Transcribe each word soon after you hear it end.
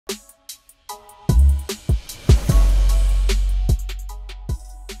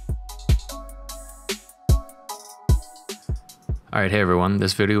Alright, hey everyone,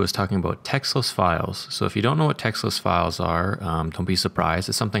 this video is talking about textless files. So if you don't know what textless files are, don't be surprised.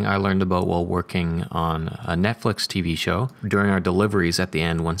 It's something I learned about while working on a Netflix TV show. During our deliveries at the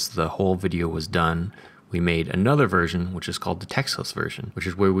end, once the whole video was done, we made another version, which is called the textless version, which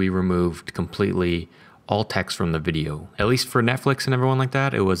is where we removed completely all text from the video. At least for Netflix and everyone like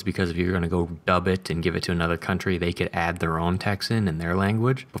that, it was because if you're going to go dub it and give it to another country, they could add their own text in their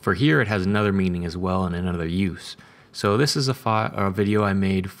language. But for here, it has another meaning as well and another use. So this is a video I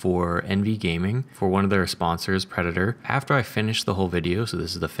made for NV Gaming for one of their sponsors, Predator. After I finished the whole video, so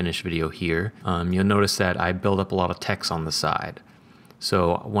this is the finished video here, you'll notice that I build up a lot of text on the side.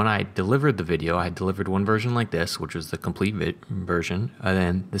 So when I delivered the video, I delivered one version like this, which was the complete version. And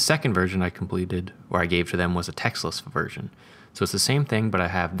then the second version I completed, or I gave to them, was a textless version. So it's the same thing, but I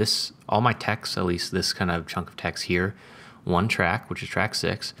have this, all my text, at least this kind of chunk of text here, one track, which is track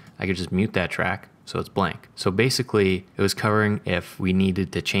 6. I could just mute that track, so it's blank. So basically, it was covering if we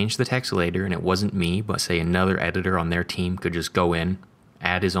needed to change the text later and it wasn't me, but say another editor on their team could just go in,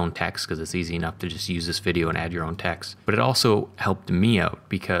 add his own text, because it's easy enough to just use this video and add your own text. But it also helped me out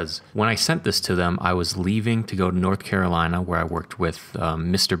because when I sent this to them, I was leaving to go to North Carolina, where I worked with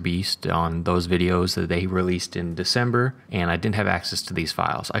Mr. Beast on those videos that they released in December, and I didn't have access to these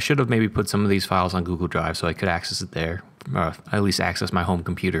files. I should have maybe put some of these files on Google Drive so I could access it there, or at least access my home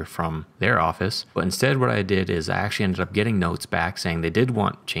computer from their office. But instead what I did is I actually ended up getting notes back saying they did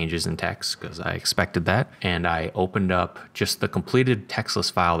want changes in text, because I expected that. And I opened up just the completed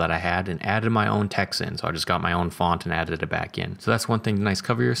textless file that I had and added my own text in. So I just got my own font and added it back in. So that's one thing to nice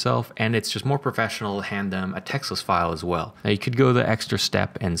cover yourself. And it's just more professional to hand them a textless file as well. Now you could go the extra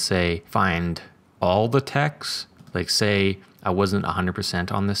step and say, find all the text. Like say I wasn't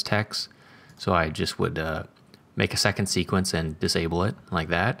 100% on this text. So I just would, make a second sequence and disable it like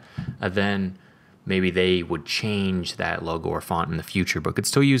that. Then maybe they would change that logo or font in the future, but could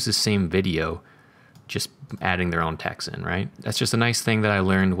still use the same video, just adding their own text in, right? That's just a nice thing that I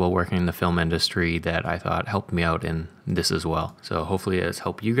learned while working in the film industry that I thought helped me out in this as well. So hopefully it's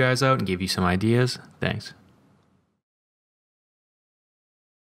helped you guys out and gave you some ideas. Thanks.